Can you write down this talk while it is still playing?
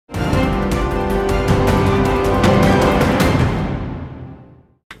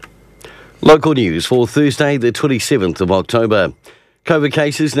Local news for Thursday, the 27th of October. COVID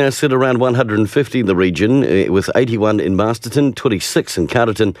cases now sit around 150 in the region, with 81 in Masterton, 26 in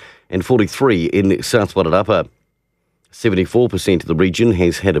Carterton and 43 in South Wairarapa. 74% of the region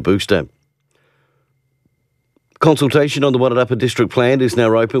has had a booster. Consultation on the Wairarapa District Plan is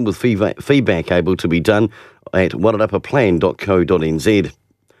now open, with feedback able to be done at wairarapaplan.co.nz.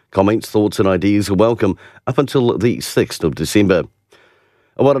 Comments, thoughts and ideas are welcome up until the 6th of December.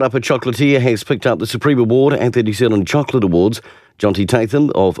 A Wairarapa chocolatier has picked up the Supreme Award at the New Zealand Chocolate Awards. Jonty Tatham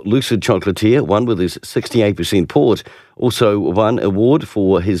of Lucid Chocolatier won with his 68% port. Also won an award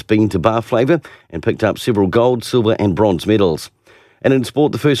for his bean to bar flavour and picked up several gold, silver and bronze medals. And in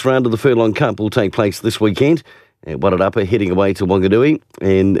sport, the first round of the Furlong Cup will take place this weekend. Wairarapa heading away to Wanganui,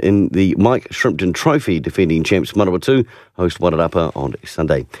 and in the Mike Shrimpton Trophy, defending champs Manawatu host Wairarapa on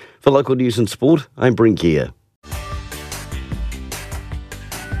Sunday. For local news and sport, I'm Brent Gare.